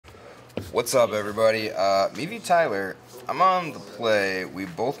What's up, everybody? Me v Tyler. I'm on the play. We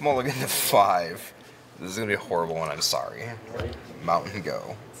both mulligan to 5. This is gonna be a horrible one. I'm sorry. Mountain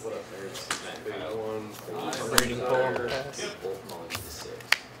go.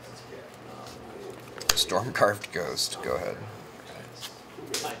 Storm carved ghost. Go ahead.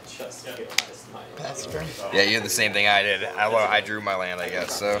 Pass turn. Yeah, you did the same thing I did. I drew my land, I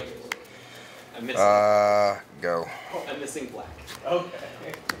guess. So. Go. I'm missing black. Okay.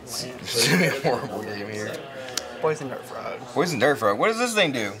 It's gonna be a horrible game here. Poison Dart Frog. Poison Dart Frog. What does this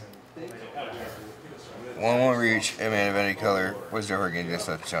thing do? 1/1 reach, a man of any color. Poison Dart Frog gains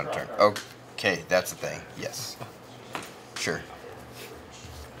next turn. Okay, that's the thing. Yes. Sure.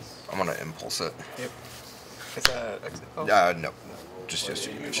 I'm gonna impulse it. Yep. Is that exit? Oh. No. Just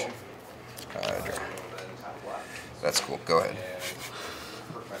 2 damage. Draw. That's cool. Go ahead.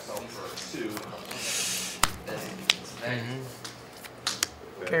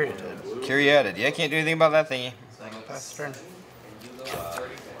 Carry added. Yeah, can't do anything about that thingy. Pass turn.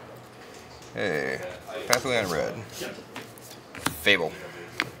 Hey. Pathway on red. Fable.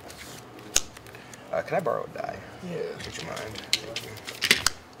 Can I borrow a die? Yeah. Would you mind? Thank you.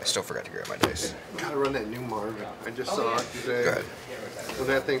 I still forgot to grab my dice. Gotta run that new Marvin. I just saw it today. Go ahead. When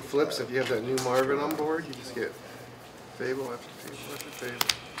that thing flips, if you have that new Marvin on board, you just get Fable after Fable after Fable.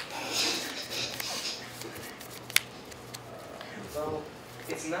 So,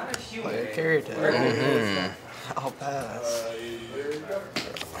 it's not a human. Play a carry attack. I'll pass.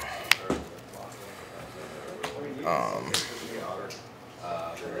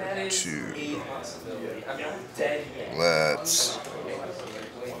 Let's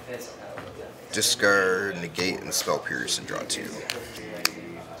discard, negate, and spell pierce and draw 2.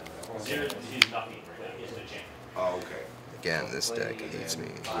 Again, this deck hates me.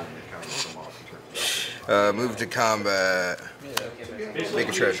 Move to combat. Make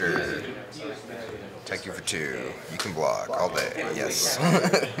a treasure. Attack you for 2. You can block all day. Yes.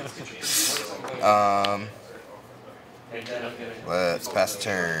 Let's pass the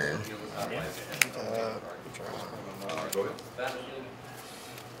turn.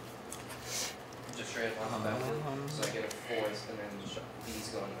 Just straight up on the battlefield. So I get a forest and then these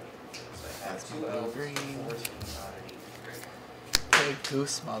go in the so I have 2 elves, 14 oddity. Play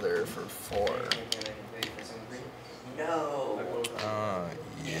Goose Mother for 4. No!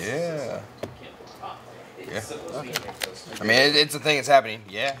 Yeah. Yeah. Okay. I mean, it's a thing that's happening.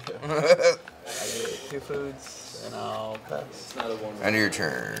 Yeah. I get 2 foods, and I'll pass. End of your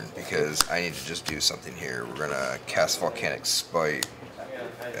turn, because I need to just do something here. We're gonna cast Volcanic Spite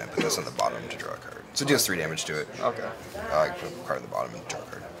and put this on the bottom to draw a card. So it deals 3 damage to it. Okay. I can put a card on the bottom and draw a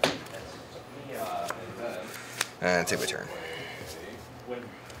card. And take my turn.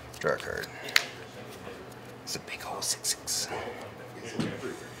 Draw a card. It's a big hole 6/6.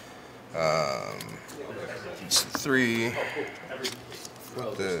 It's 3.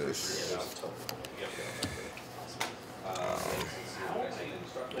 Put this.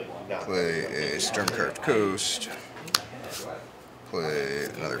 Play a Stormcarved Coast. Play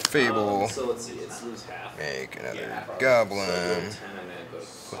another Fable. Make another Goblin.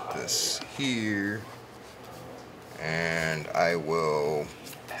 Put this here. And I will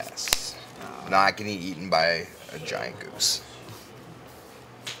pass. Not getting eaten by a giant goose.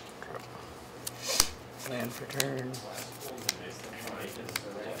 Land for turn.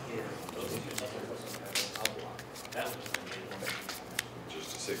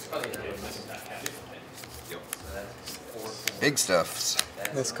 Big stuffs.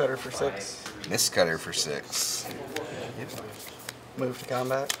 This cutter for 6. Mist Cutter for 6. Move to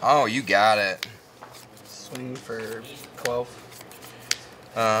combat. Oh, you got it. Swing for 12.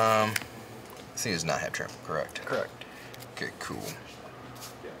 This thing does not have trample, correct? Correct. Okay, cool.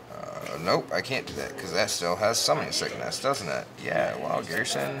 Nope, I can't do that because that still has summoning sickness, doesn't it? Yeah, wow,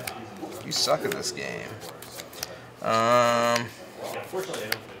 Garrison, you suck at this game. Unfortunately, I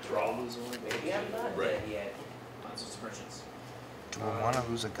don't draw lose one. Maybe I'm not dead yet. Do I want to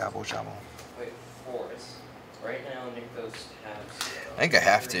lose a Gobble Jobble? Wait, forest. Right now, Nykthos has. I think I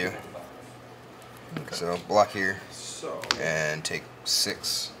have to. Okay. So block here and take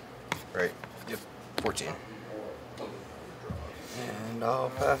 6, right? Yep. 14. And I'll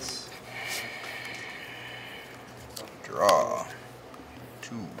pass. Draw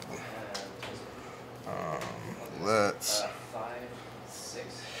 2. Let's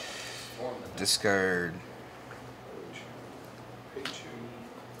discard.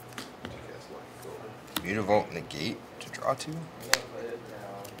 Mutavault negate to draw 2.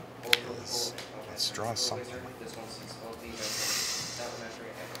 Let's draw something.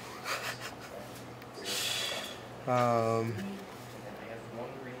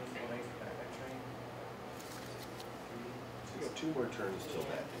 2 more turns till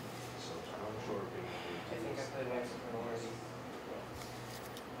that. So I'm sure I think I played once already.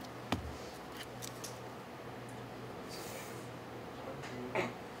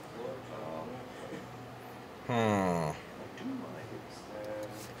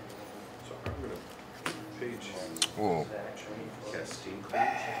 So I'm gonna page Ooh. Castine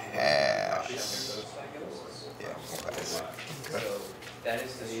Pass. Yeah, we'll pass. So that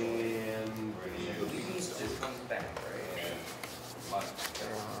is the and this comes back, right?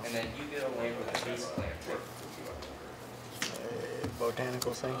 And then you get a land with a base plant.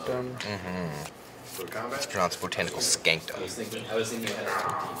 Botanical Sanctum. for combat. It's pronounced Botanical Skankdom. I was thinking you had a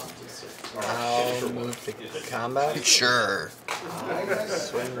I'll move to combat. Sure.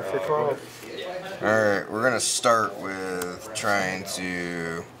 Swing for 12. Alright, we're gonna start with trying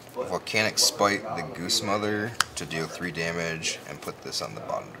to Volcanic Spite the Goose Mother to deal 3 damage and put this on the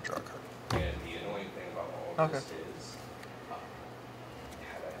bottom to draw a card. Okay.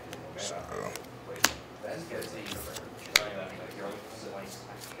 So,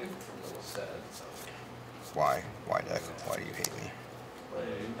 why? Why, deck? Why do you hate me? Why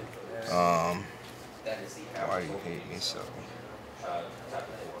do you hate me so?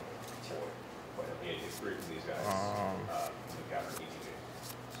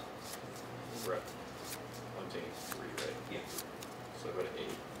 I'm taking 3, right? Yeah. So I go to 8.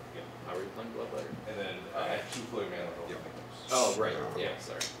 Yeah. How are you playing Bloodletter? And then I have 2 floating mana. Oh, right. Yeah,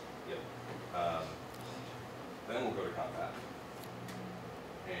 sorry. Yep. Then we'll go to combat.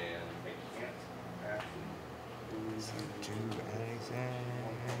 And make it Do anything.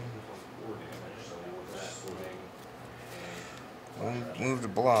 4 damage. So we'll swing. We'll move to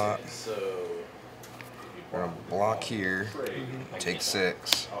block. So We're gonna block here. Take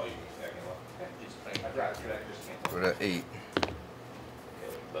 6. oh, you Go to 8.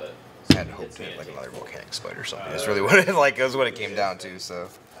 but Had hoped to hit like another Volcanic Spite or something. That's really what it was what it came down to. So,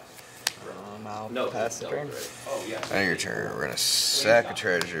 I'll pass the turn. oh yeah. end of your turn. We're gonna sack a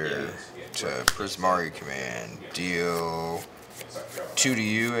treasure to Prismari command. Deal 2 to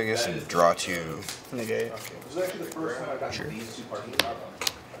you, I guess, and draw 2. Negate. This is actually the first time I got Sure. these 2 parts of the problem.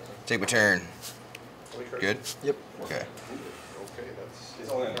 Take my turn. Good. Yep. Okay. Okay, that's. It's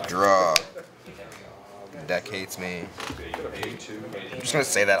only a 9. Draw. Deck hates me. I'm just gonna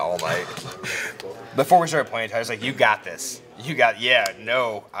say that all night. Before we started playing, I was like, "You got this. You got." Yeah.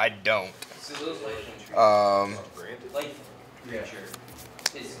 No, I don't. So those life life creature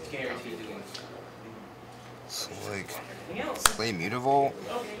is guaranteed doing So like, anything else. play Mutavault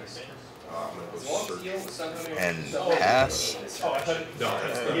As long as you don't somehow and pass.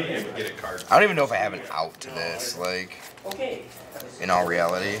 Get a card. I don't even know if I have an out to this. Like, okay. in all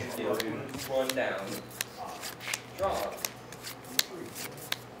reality. 1 down. Draw.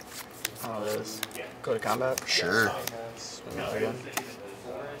 Oh, this. Go to combat. Sure. Swing again.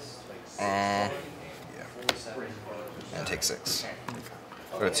 Yeah. And take 6.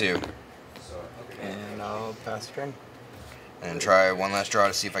 Go to 2. And I'll pass the turn. And try one last draw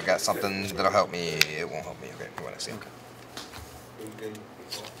to see if I got something that'll help me. It won't help me. Okay, go next game.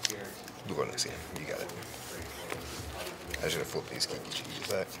 You go next game. You got it. I just gotta flip these kinky cheese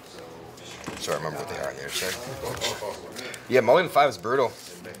back. So I remember what they are on the other side. Yeah, mulligan 5 is brutal.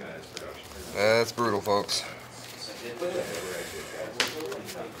 That's brutal, folks.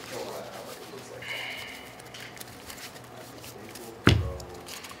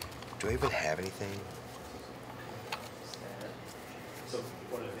 Do I even have anything? So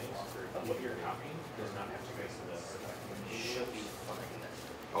one of the things, what you're copying does not have to go to the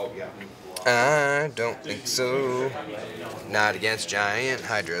Oh, yeah. I don't think so. Not against giant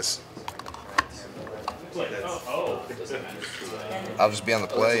hydras. I'll just be on the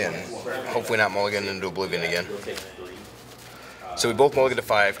play and hopefully not mulligan into oblivion again. So we both mulliganed to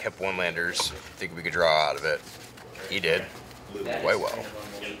 5, kept 1 landers. Think we could draw out of it. He did. Quite well.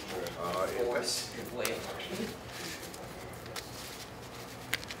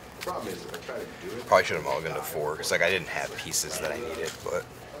 The problem is, if I try to do it, Probably should have mulliganed to 4 because like I didn't have pieces that I needed, but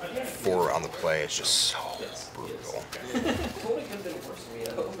 4 on the play is just so brutal. Totally could have been worse for me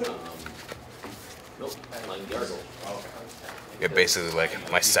though. nope. Line gargle. Yeah, basically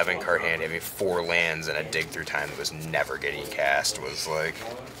like my 7 card hand having 4 lands and a dig through time that was never getting cast was like.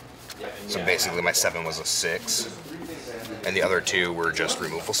 So basically my 7 was a 6, and the other 2 were just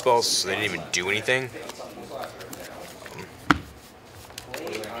removal spells, so they didn't even do anything.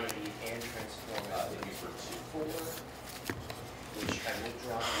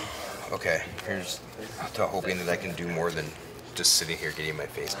 Okay, here's to hoping that I can do more than just sitting here getting my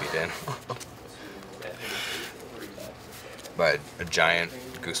face beat in. By a giant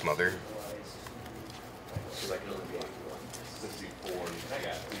goose mother.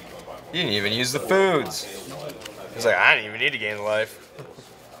 You didn't even use the foods. He's like, I didn't even need to gain life.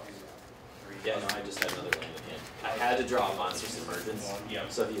 Yeah, no, I just had another land in hand. I had to draw a monster submergence.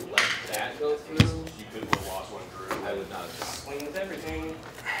 So if you let that go through, I would not have drawn. Swing with everything.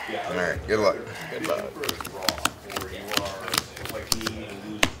 Alright, good luck. Good luck.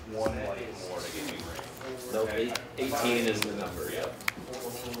 Nope, 18 is the number, yep.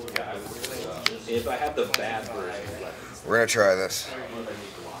 If I have the bad version of weapons, We're gonna try this.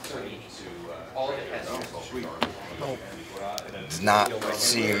 All of it has Does not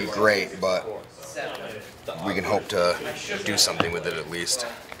seem great, but 7. we can hope to do something with it at least.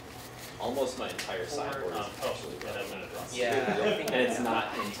 almost my entire sideboard is actually running. Yeah, I think And it's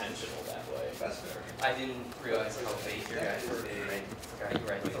not intentional that way. I didn't realize how big your guys were. I forgot you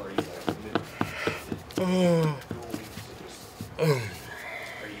were at 30.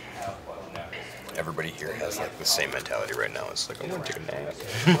 Everybody here has like the same mentality right now. It's like, I'm gonna take a nap.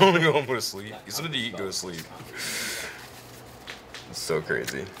 I'm gonna go home, go to sleep. Get something to eat, go to sleep. It's so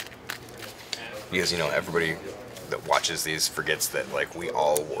crazy. Because, you know, everybody that watches these forgets that, like, we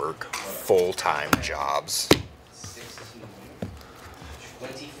all work full-time jobs. 16,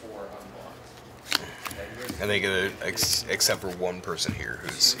 24 unblocked. I think except for one person here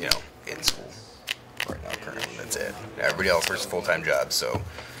who's, you know, in school right now currently. That's it. Everybody else works full-time jobs, so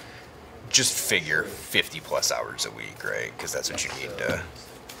just figure 50 plus hours a week, right? Because that's what you need to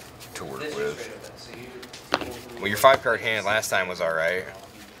work with. Well, your 5-card hand last time was all right.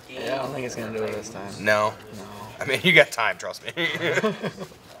 Yeah, I don't think it's gonna do it this time. No. No. I mean, you got time, trust me.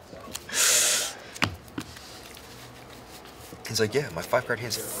 He's like, yeah, my 5-card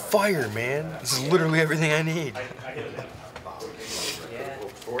hand's fire, man. This is literally everything I need.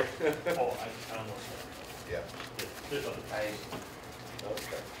 Yeah.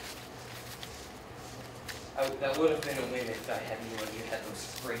 That would have been a win if I hadn't known you had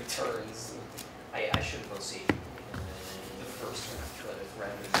those great turns. I should have both seen the first round, but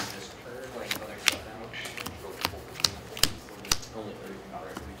rather than just playing other stuff out. Only 30.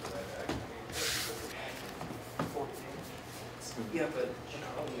 Yeah, but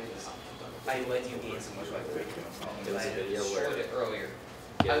I let you gain so much by the way. It was a video showed where it earlier.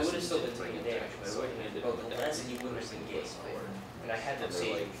 Yeah, I it would have was still been just taking like damage, but I wouldn't have handed oh, the less and you wouldn't have been gained. And I had them And they're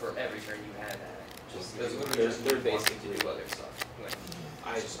saving like- for every turn you had that. Just- It was literally they're- just they're you wanting basically- to do other stuff. Like, I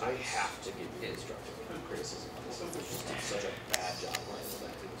have to give you constructive criticism on this. It's just did such a bad job playing with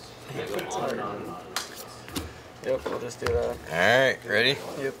that. I go on and on and on. Yep, we'll just do that. Alright, ready?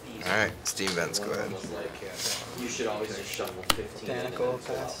 Yep. Alright, Steam Vents, go ahead. Almost like, you should always just shuffle 15 and then Botanical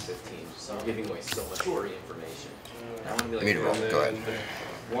pull out pass. 15. So you're giving away so much free information. I want to be like, Me to roll, go ahead.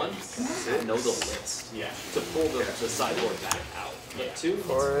 one, know the list to pull the sideboard back out. But two,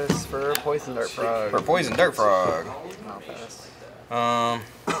 Chorus for Poison Dart Frog. For Poison Dirt Frog. Not fast.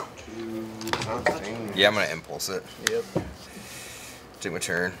 Yeah, I'm gonna impulse it. Yep. Take my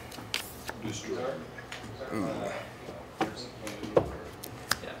turn. Ooh. yeah.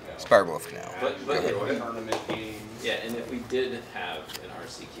 Spirebluff Canal. But Go ahead. yeah, and if we did have an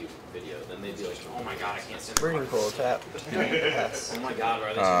RCQ video, then they'd be like, oh my god, I can't send Breeding Pool, tap. Pass. Oh my god,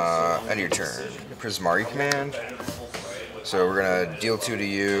 why are they taking so long? End of your turn. Prismari command. So we're gonna deal 2 to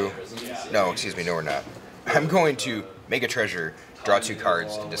you. No, excuse me, no we're not. I'm going to make a treasure, draw 2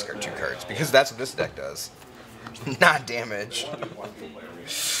 cards, and discard 2 cards. Because that's what this deck does. Not damage.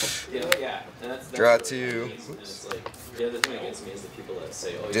 Yeah, and that's Draw what it 2. is. And it's like, the other thing against me is the people that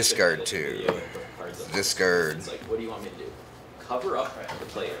say, oh, you Discard should 2. edit the video and put cards up. Discard. It's like, what do you want me to do? Cover up the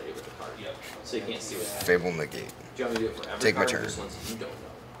play area with the card, so you can't see what's happening. Fable Negate. Do you want me to do it for every Take my card or turn. just ones you don't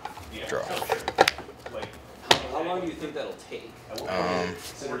know? Draw. How long do you think that'll take? Um,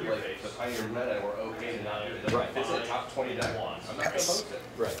 Right. top 20 deck. Pass.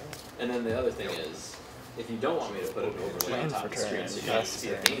 Right. And then the other thing is, if you don't want me to put an overlay on top of the screen so you can't see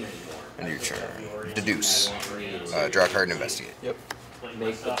the game anymore, End of your turn. Deduce. you want me to Draw a card and investigate. Yep.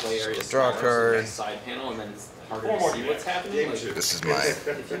 make the play area Draw a smaller so card. you have a side panel and then it's harder to see what's happening? Like, This is my if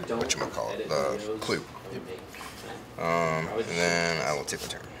you don't whatchamacallit, edit the videos, clue. you make- And then I will take my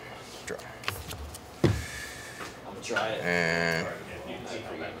turn. Draw. I'm gonna try it. And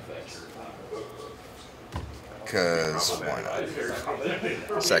because why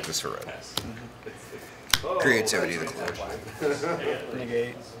not? Sack this for red. Creativity, the clue.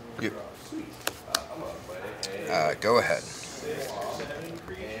 Negate. Yep. Go ahead.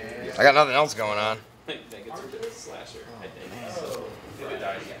 I got nothing else going on. I think it's a bit of a slasher, I think. So, if it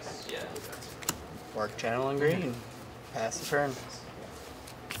dies, yes. Yeah. Work channel and green. Pass the turn.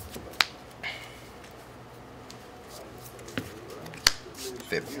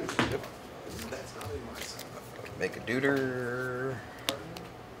 Fib. Yep. Make a deuter.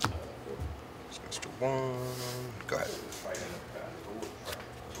 1. Go ahead.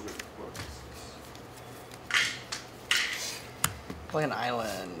 Play an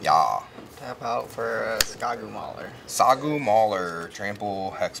island. Yeah. Tap out for a Skagu Mauler. Sagu Mauler,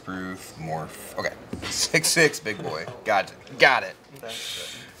 trample, hexproof, morph. Okay, 6/6, big boy. Got it.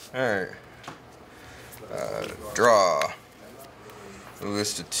 All right. Draw. A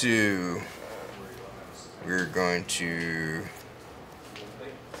list of 2. We're going to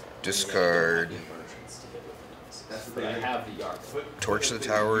discard But I have the yard. Torch the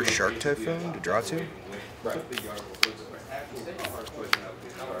Tower, Shark Typhoon to draw 2. Right.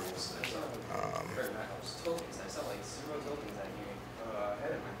 Tokens, I saw like 0 tokens that game. I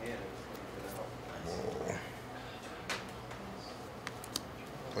had it in my hand.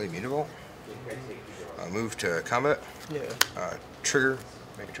 We'll play Mutavault. Move to combat. Yeah. Trigger.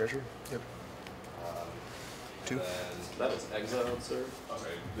 Make a treasure. Yep. 2. That was exiled, sir.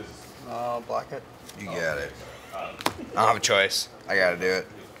 Block it. You got it. I don't have a choice. I gotta do it.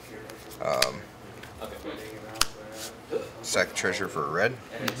 Sack treasure for a red.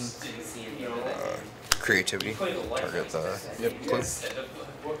 And I just didn't see any of that. Creativity. Target the clue.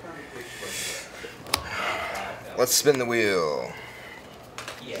 Let's spin the wheel.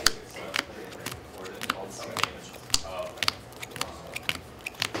 Yeah.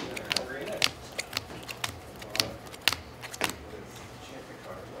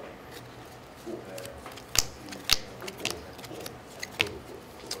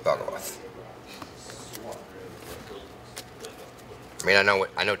 Valgoth. I mean,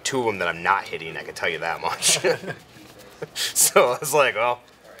 I know 2 of them that I'm not hitting. I can tell you that much. So I was like, well,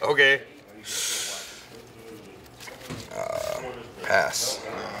 okay. Pass.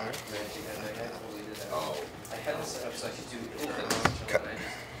 I had this set up so I could do Cut.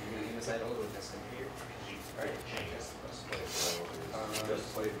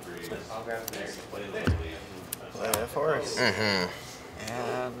 I'll grab this. Play a forest. Mm-hmm.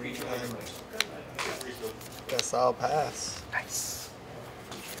 And guess I'll pass. Nice.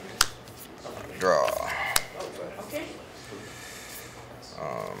 Draw.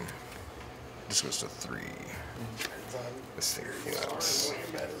 This goes to 3. This thing heals.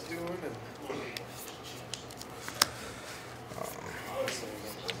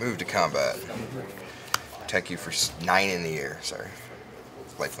 Move to combat. Attack you for 9 in the air. Sorry.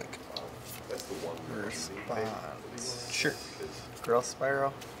 Lifelink. Response. Sure. Growth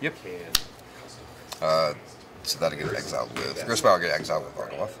Spiral. Yep. So that'll get exiled with. Growth Spiral will get exiled with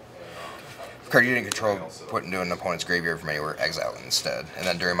Valgoth. Card you didn't control put into an opponent's graveyard from anywhere, exile it instead. And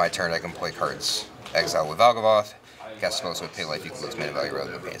then during my turn, I can play cards exile with Valgoth. Cast spells with pay life equals its mana value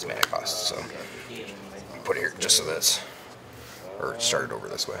rather than pay its mana cost. So put it here just so this, or start it over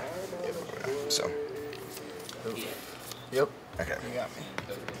this way. So. Yep. Okay. You got me.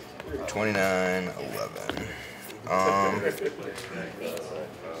 29, 11.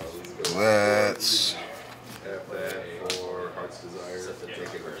 Let's. Have that for Heart's Desire.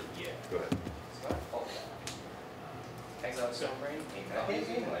 Take it. Go ahead. Exile Stone Brain.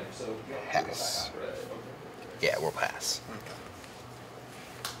 Pass. Yeah, we'll pass.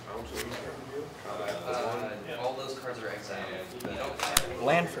 All those cards are exiled. You don't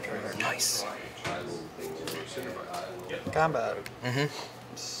Land for turn. Nice. Combat. Mm-hmm.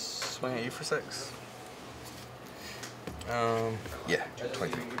 Swing at you for 6. Yeah,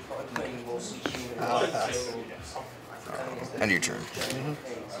 23. I'll pass. End your turn.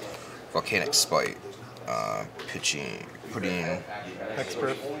 Volcanic Spite. Putting.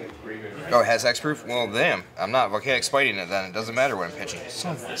 Hexproof. Oh, it has hexproof? Well, damn. I'm not volcanic spiting it then. It doesn't matter what I'm pitching.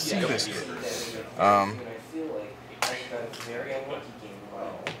 Son of a sea biscuit. I feel like I got a very unlucky game.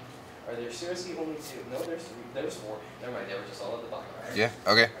 Wow. Are there seriously only 2? No, there's 4. Never mind, they were just all at the bottom. Yeah,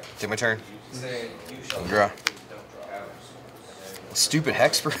 okay. Take my turn. Saying you shall Draw. don't draw. Stupid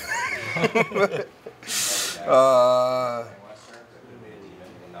hexproof.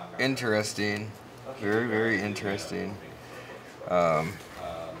 Interesting. Very, very interesting.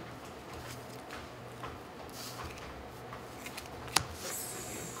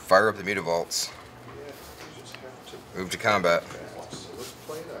 Fire up the Mutavaults. Move to combat.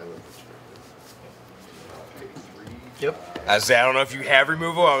 Yep. I was, I don't know if you have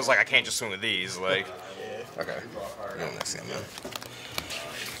removal. I was like, I can't just swing with these. Like, okay. Go next game then.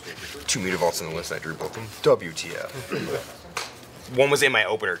 2 Mutavaults in the list. I drew both of them. WTF. One was in my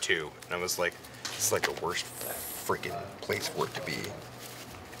opener too, and I was like, this is like the worst freaking place for it to be.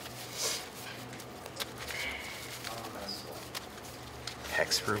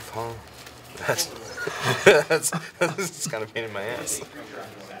 Hexproof, huh? That's kind of pain in my ass.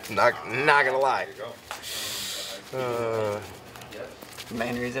 Not gonna lie. The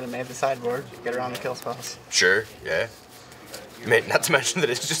main reason it made the sideboard, get around the kill spells. Sure, yeah. Not to mention that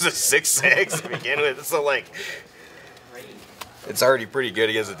it's just a 6/6 to begin with, so like, it's already pretty good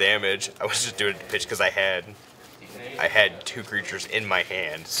against the damage. I was just doing it to pitch because I had 2 creatures in my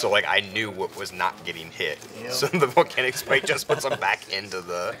hand, so like I knew what was not getting hit. Yep. So the Volcanic Spike just puts them back into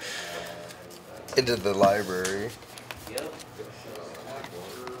the library. Yep.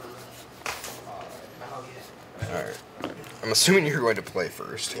 Alright. I'm assuming you're going to play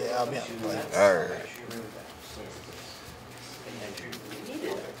first. Yeah, I'll be on the play. Alright.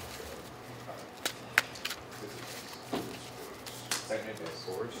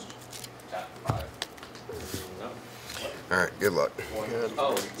 Alright, good luck. Good.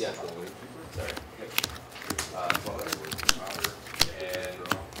 Oh, yeah. Sorry. And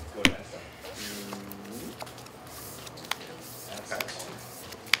go to Esta.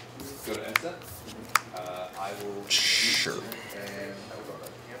 Go to Esta. I will. Sure.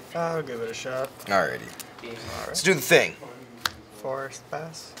 I'll give it a shot. Alrighty. Let's do the thing. Forest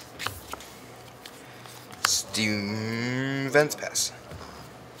pass. Steam Vents Pass.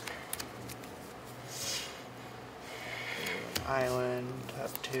 Island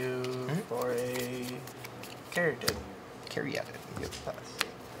up to for a Caryatid. Caryatid. Yep. Pass.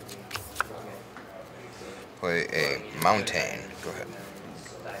 Play a Mountain. Go ahead.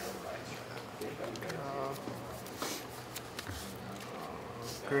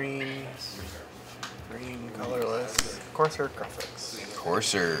 Green colorless. Courser graphics.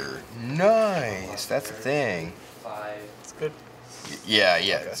 Courser. Nice. That's the thing. It's good. Yeah,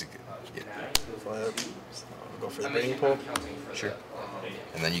 it's a good. Yeah. Flip. So I'll go for the green pool. Sure.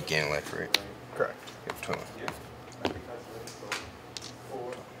 And then you gain life, right? Correct. Yep, 21.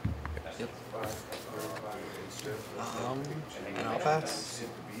 Yep. And I'll pass.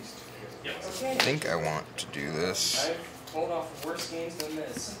 I think I want to do this. I've pulled off worse games than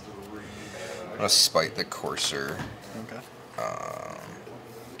this. I'm gonna spite the Courser. Okay.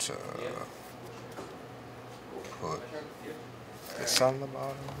 To put this on the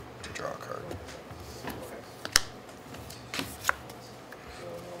bottom to draw a card.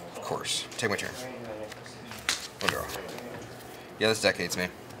 Of course. Take my turn. We'll draw. Yeah, this deck hates me.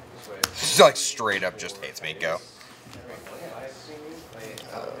 It's like straight up just hates me. Go.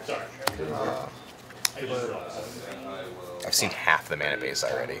 I've seen half the mana base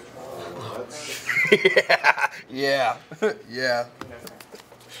already. yeah.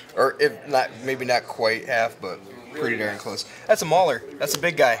 Or if not, maybe not quite half, but pretty darn close. That's a Mauler. That's a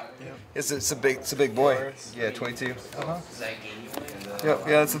big guy. It's a big boy. Yeah, 22. Yep. Yeah,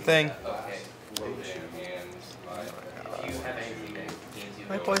 that's the thing.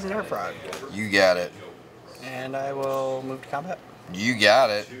 My poison air frog. You got it. And I will move to combat. You got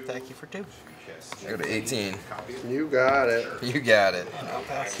it. Thank you for 2. I go to 18. You got it. You got it. I'll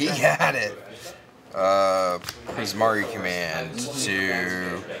pass. He got it. Prismari command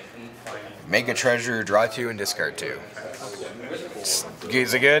to make a treasure, draw 2, and discard 2.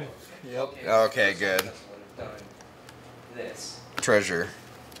 Is it good? Yep. Okay, good. Treasure.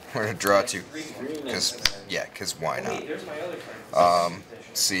 We're gonna draw 2. Cause why not?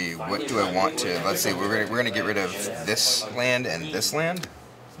 Let's see, what do I want to? Let's see, we're gonna get rid of this land and this land.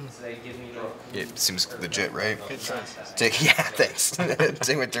 It seems legit, right? Good choice. Yeah, thanks.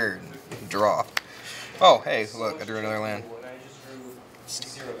 Take my turn. Draw. Oh, hey, look, I drew another land.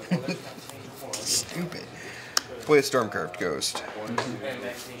 Stupid. Play a Stormcarved Ghost.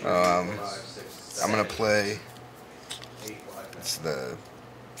 I'm gonna play. It's the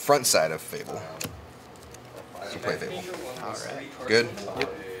front side of Fable. So play Fable. Alright. Good? Yep.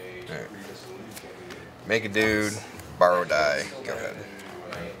 Alright. Make a dude, borrow die. Go ahead.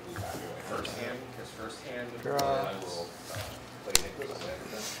 Draw.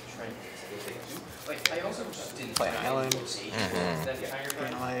 Play an island.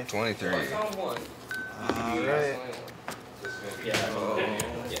 Gain life. 23. Alright.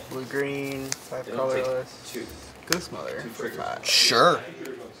 Blue green. 5 colorless. Goose Mother for 5. Sure.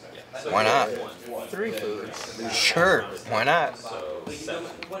 Why not? 3 foods. Sure. Why not?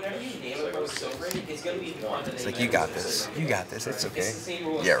 Whenever you name it post over it, it's gonna be one. It's like, you got this. You got this. It's okay.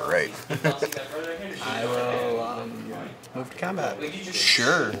 Yeah, right. I will move to combat.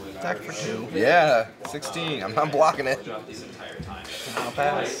 Sure. Attack for 2. Yeah. 16. I'm not blocking it. I'll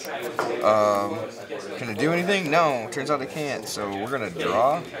pass. Can I do anything? No. Turns out I can't. So we're gonna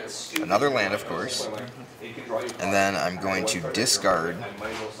draw another land, of course. And then I'm going to discard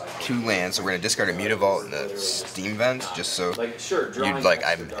 2 lands. So we're gonna discard a Mutavault and a Steam Vent, just so I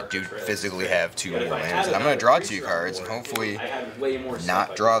do physically have 2 more lands. And I'm gonna draw 2 cards and hopefully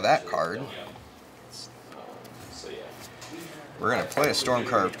We're gonna play a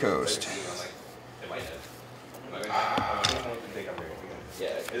Storm-Carved Coast.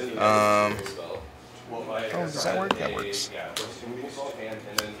 Oh, does that work? That works.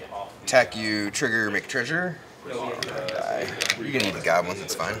 Attack you, trigger, make treasure. Die. You can even goblins,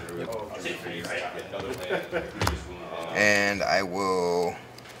 it's fine. And I will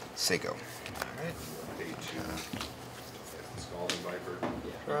Seiko.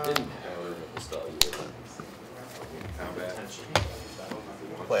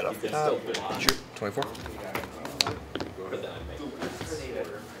 Play it off the top. Shoot, 24.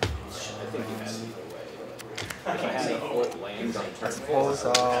 I suppose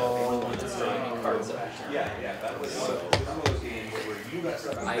I'll...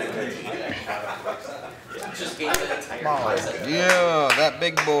 Yeah, that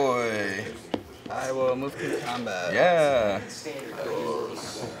big boy. I will move to combat. Yeah. I will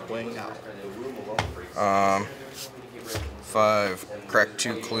swing out. 5, crack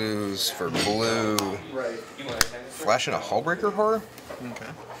 2 clues for blue. Flash in a Hullbreaker horror?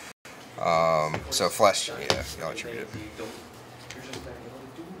 Okay. So flash, yeah, y'all attribute it.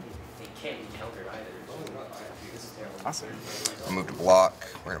 Awesome. I'll move to block.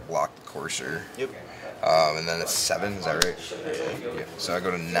 We're gonna block the Courser. Yep. And then it's 7, is that right? Yeah. So I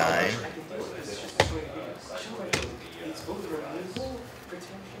go to 9.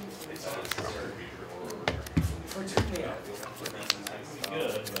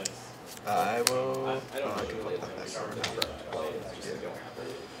 I will...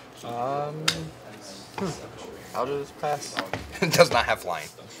 I'll just pass. It does not have flying.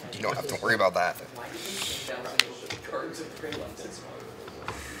 You don't have to worry about that.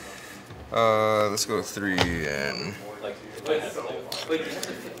 Let's go 3 and...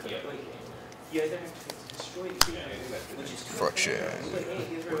 Reflection.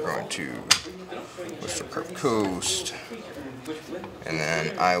 We're going to Storm-Carved Coast. And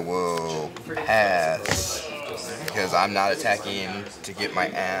then I will pass because I'm not attacking to get my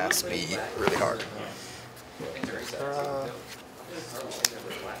ass beat really hard. I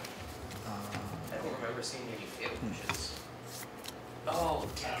don't remember seeing any failed missions. Oh,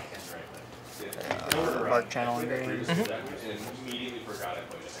 dang. Mark channeling green. Immediately forgot I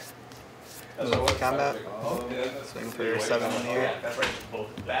played it. Move to combat. Swing for 7 in the air.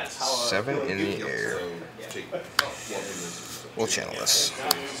 7 in the air. We'll channel this.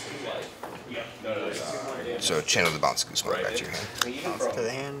 So channel the bounce Duskmourn back to your hand. Bounce to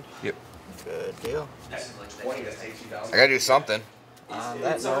the hand. Yep. Good deal. I gotta do something. On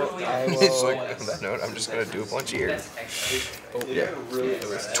that note, I It's will... like, on that note, I'm just gonna do a bunch here. Yeah.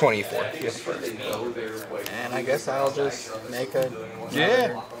 24. And I guess I'll just make a...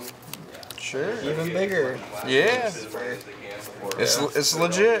 Yeah. Sure. Even bigger. Yeah. It's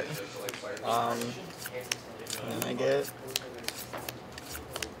legit. And then I get...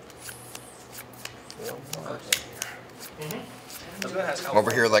 4 more. I'm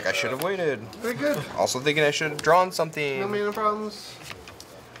over here like I should have waited. Very good. Also thinking I should have drawn No something. mana problems.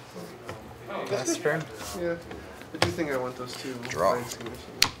 That's turn. Yeah. I do think I want those 2. Draw. Okay. I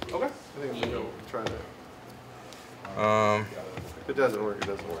think I'm gonna go try that. If it doesn't work, it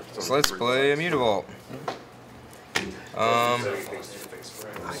doesn't work. It's So let's play a Mutavault.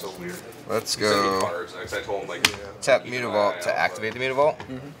 Let's go tap Mutavault to activate the Mutavault.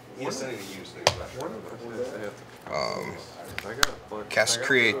 Cast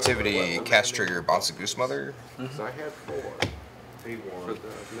Creativity, cast trigger, bounce the Goose Mother. So I had 4. For the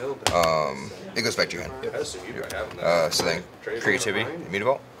middle It goes back to your hand. So then Creativity,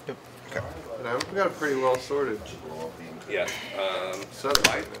 Mutavault. Yep. Okay. And I've got a pretty well sorted. Yeah. So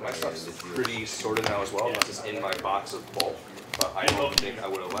My stuff's pretty sorted now as well. Unless it's in my box of bulk. But I don't think I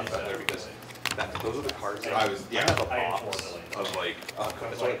would have left that there because those are the cards that I have a box of like.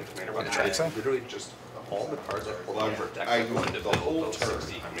 It's only the commander box. track side? Literally just all the cards I pulled out for deck. I go into the whole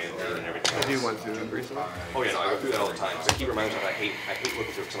 60 commander and everything. I do want to recently. Oh yeah, no, I go through that all the time. So I keep reminding myself I hate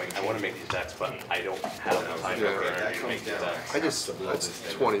looking through it because I'm like I want to make these decks, but I don't have enough time to make these decks. That's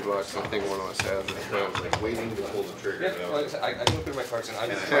 $20. I think one of us has it. But I was like waiting to pull the trigger. Yeah, well, I can look through my cards and I'm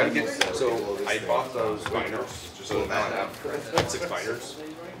trying to get. So I bought those binders. So now I have 6 binders,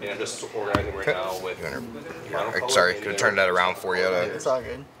 and I'm just organizing right now with. Sorry, could have turned that around for you. It's all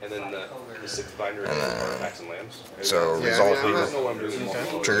good. And then the 6 binders and artifacts and lands. So Yeah, resolve I mean,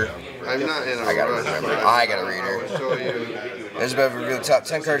 I'm trigger. I'm not in a I gotta rush, remember. but I got a I'll reader. show you As above, reveal the top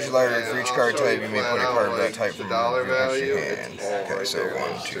 10 cards of your library. For each card type, you may put a card of that type the from dollar your value. hand. It's all Okay, right so there.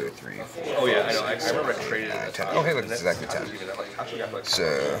 1, 2, 3, 4. Oh yeah, I know. I 6, remember I 7, traded 8, 9, it. 10. Okay, look, it's exactly 10.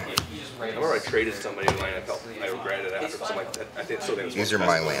 So, I remember I traded somebody and I felt I regretted it after. So I think still think it was these are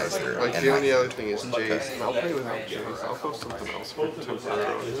my lands that are Like in the my only other hand. thing is Jace. I'll play without Jace. I'll go something else for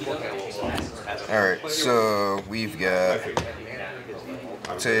temporary. Alright, so we've got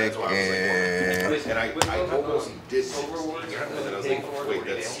take And I almost did this. And then I was like, wait,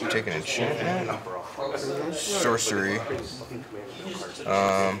 that's take an enchantment, sorcery,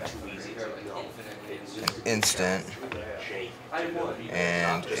 an instant,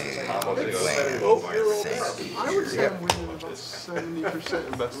 and a land. I would say I'm winning about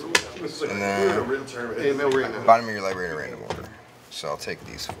 70% in best of all. And then real tournament. Hey, no, we're in bottom of your library in a random order. So I'll take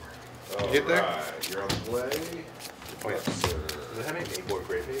these 4. Get there? Alright, you're on play. Oh yeah. Does it have any Mayboy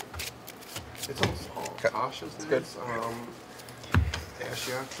Grave Ape? It's all cautious. It's good.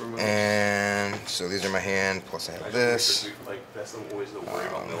 Ashiok for moves. And so these are my hand, plus I have this. Like that's always the worry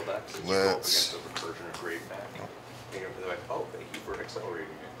about mill decks. You go up against a recursion or grave back. And you're like, oh, thank you for accelerating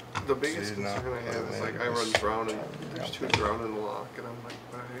it. The biggest concern I have is like I run Drown and there's 2 Drown in the lock and I'm like,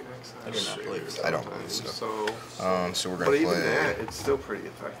 why I do not believe so. I don't believe so. So, So we're but gonna even play that, it's still pretty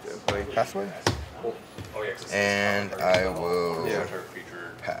effective. Like, pathway, Oh yeah. 'Cause it's and I will Yeah.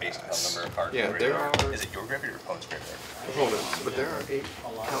 feature based on pass. number of cards. Yeah, there are Is it your grave or your opponent's grave there? opponents, but there are 8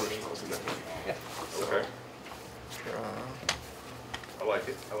 counterspells in that one. Yeah. Okay. I like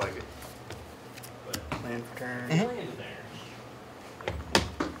it. I like it. Land for turn. Mhm. Land in there. Like,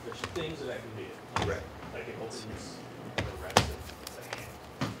 there's things that I can do. Right. Like it opens the rest of the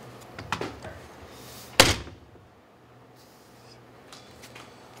hand.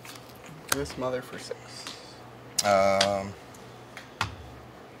 This mother for 6. I'm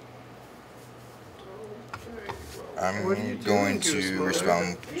What are you going doing, Goose to Mother?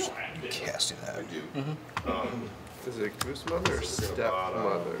 respond casting that. Is it Goose Mother or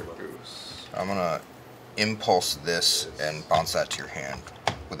Stepmother Goose? I'm gonna impulse this and bounce that to your hand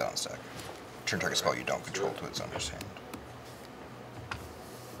with it on stack. Turn target spell you don't control to its owner's hand.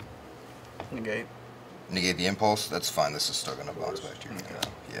 Negate. Negate the impulse. That's fine. This is still gonna bounce back to your hand.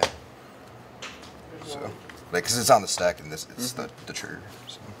 Yeah. So, like, cause it's on the stack and this it's the trigger.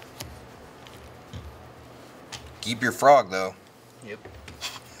 So. Keep your frog though. Yep.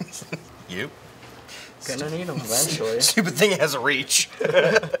 Yep. Gonna need them eventually. Stupid thing has a reach.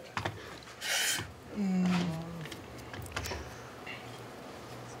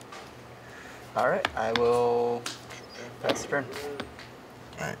 Alright, I will pass the turn.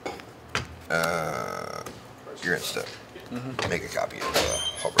 Alright. You're in step. Make a copy of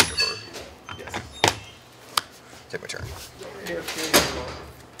Hubbard River. Yes. Take my turn.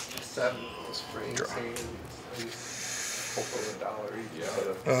 Seven spring Draw. saying at least hopefully $1 each.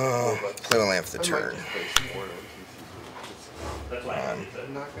 Play my land for the I might turn. just play some more on TCG. That's why I had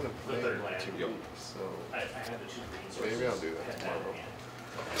I'm not gonna play third it land. for 2 weeks, so I had the 2 green sources. maybe I'll do that tomorrow.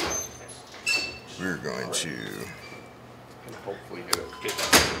 We're going to And hopefully get it.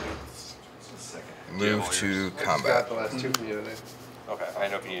 move to I just got combat. the last 2 from you today. Okay. I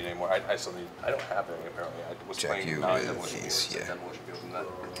know if you need any more. I still need. I don't have any apparently. I was Check playing you non-demolition with fields, these, yeah. demolition fields, and that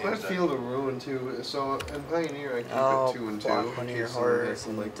I pertains to- feel the ruin too. So in Pioneer, I keep I'll it 2 and 2. block one of in your case someone has horrors to,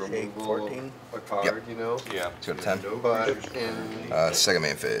 and like take removal 14. a card, you know. Yeah. Let's go to 10. But in Second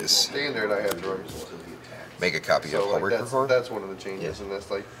main phase. Standard, I have drawers. Make a copy of So like Hubbard River. that's one of the changes, and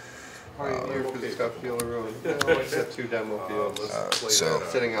that's like Pioneer because it's got Field of Ruin. No, I got 2 demo fields So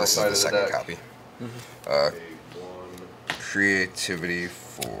sitting this is outside the of the second deck. copy. Creativity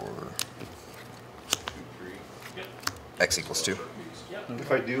for X equals 2.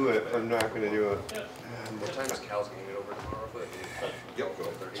 If I do it, I'm not going to do it. What time is Cal's getting it over tomorrow? Yep, go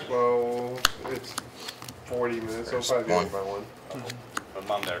ahead. Well, it's 40 minutes, so There's I'll probably do it one. by 1. But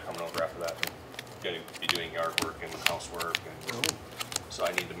mom and dad are coming over after that. And be doing yard work and housework, and so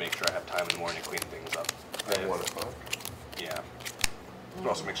I need to make sure I have time in the morning to clean things up. I At have- 1 o'clock. Yeah. But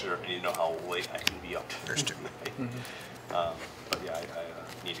also make sure I need to know how late I can be up There's 2. But yeah,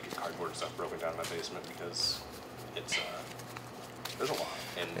 I need to get cardboard and stuff broken down in my basement because it's there's a lot.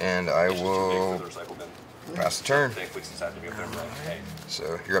 And I it's just too big will for the recycle bin. pass the turn. Thankfully, since I have to be up there, I'm like, hey,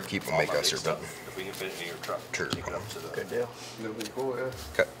 So your upkeep will all make my us big your button. stuff, if we can fit it in your truck, Sure. take it up to the Good deal. That'll be cool, yeah.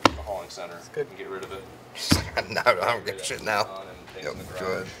 Cut. hauling center good. and get rid of it. No, I don't give a shit now. And things Yep, in the go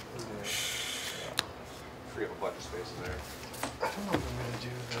garage. ahead. Free up a bunch of space in there. I don't know if I'm gonna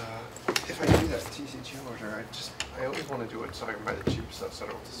do the. If I do that TCG order, I always want to do it so I can buy the cheap stuff, so I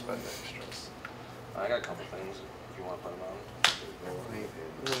don't have to spend extras. I got a couple things if you want to put them on.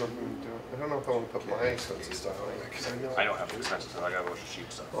 I don't know if I want to put my expensive stuff on it because I don't have expensive stuff. I got a bunch of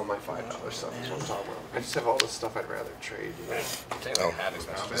cheap stuff. all my $5 stuff is what I'm talking about. I just have all this stuff I'd rather trade. You know? Oh,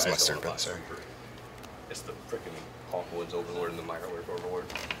 this is my serpent, sorry. It's the freaking Hawkwoods Overlord and the Mirelurk Overlord.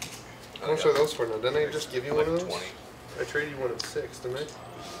 How much are those for now? Didn't I just give you one of those? 20. I traded you one of 6, didn't I? Or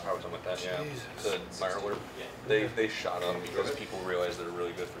something like that, yeah. Jesus. The Mirelurk, they shot up because people realized they're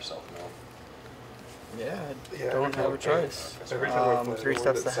really good for self-mill. Yeah, Yeah, I don't every have a time- choice. every time I play 3 one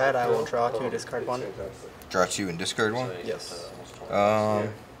steps that's ahead, I will self-mill, draw 2, discard it's 1. fantastic. Draw 2 and discard 1? So you Yes. get to almost 20.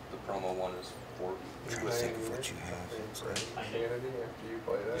 Um, The promo one is 4. trying to think of what you have. Insanity after you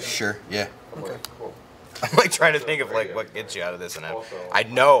play that. Sure, yeah. I'm like, cool. I'm like trying to think of like what gets you out of this, and I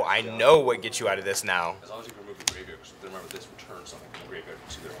know what gets you out of this now. As long as you can remove the graveyard, because remember this returns something from the graveyard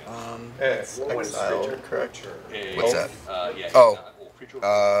to their hand. It's exile, correct? What's that? Yeah. Oh.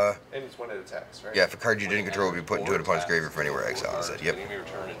 And it's when it attacks, right? Yeah, if a card you didn't control will be put into an opponent's graveyard from anywhere exile. I said, yep.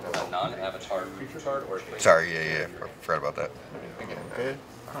 Return a non-avatar creature card or a Sorry, yeah, I forgot about that. Okay.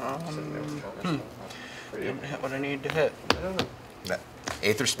 Didn't hit what I need to hit. I don't know. That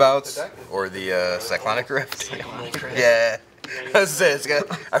Aether Spouts or the Cyclonic Rift? Yeah. I was saying,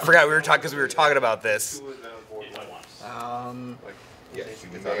 I forgot we were talking because we were talking about this. Yeah,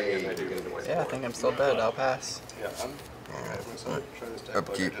 Yeah, I think I'm still dead. I'll pass. Yeah, I'm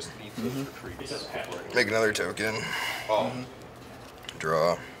Upkeep. just need those retreats. Make another token. Oh,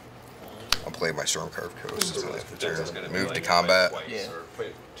 Draw. I'll play my Stormcarved Coast as my that's turn. gonna be Move like to combat. twice Yeah. or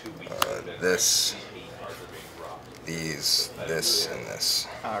play 2 weeks. This, these, this, and this.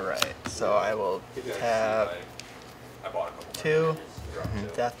 Alright, so I will tap I bought a couple. 2,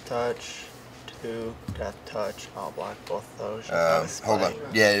 Death Touch, 2, Death Touch. I'll block both those. just out of Hold on.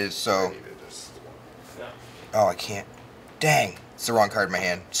 spite. Yeah, so. Oh, I can't. Dang. It's the wrong card in my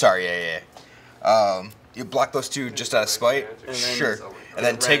hand. Sorry, yeah. You block those 2 just out of spite? then Sure. And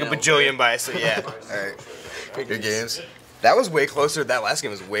then take a Ran bajillion by, so yeah. Alright. Good games. That was way closer. That last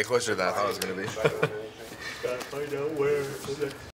game was way closer than I thought it was going to be. Gotta find out where.